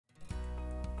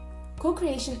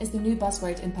Co-creation is the new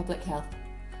buzzword in public health.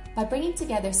 By bringing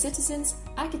together citizens,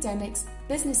 academics,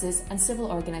 businesses and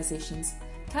civil organisations,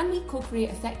 can we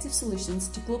co-create effective solutions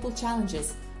to global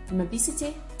challenges, from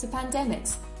obesity to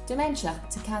pandemics, dementia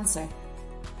to cancer?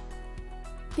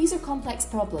 These are complex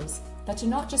problems that are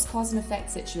not just cause and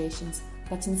effect situations,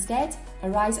 but instead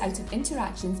arise out of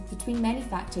interactions between many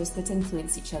factors that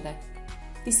influence each other.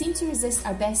 They seem to resist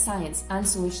our best science and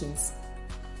solutions.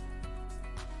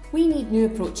 We need new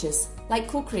approaches, like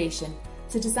co-creation,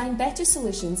 to design better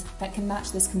solutions that can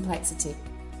match this complexity.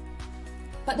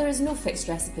 But there is no fixed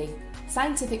recipe,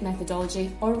 scientific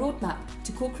methodology or roadmap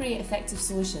to co-create effective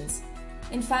solutions.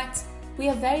 In fact, we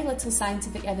have very little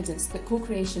scientific evidence that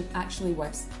co-creation actually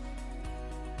works.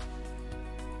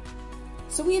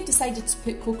 So we have decided to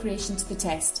put co-creation to the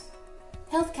test.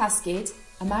 Health Cascade,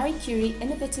 a Marie Curie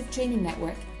innovative training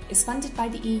network, is funded by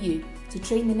the EU to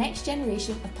train the next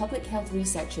generation of public health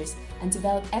researchers and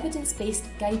develop evidence-based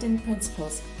guiding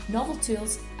principles, novel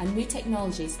tools and new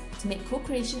technologies to make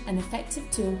co-creation an effective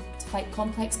tool to fight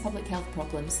complex public health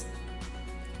problems.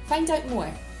 Find out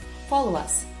more. Follow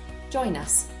us. Join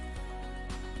us.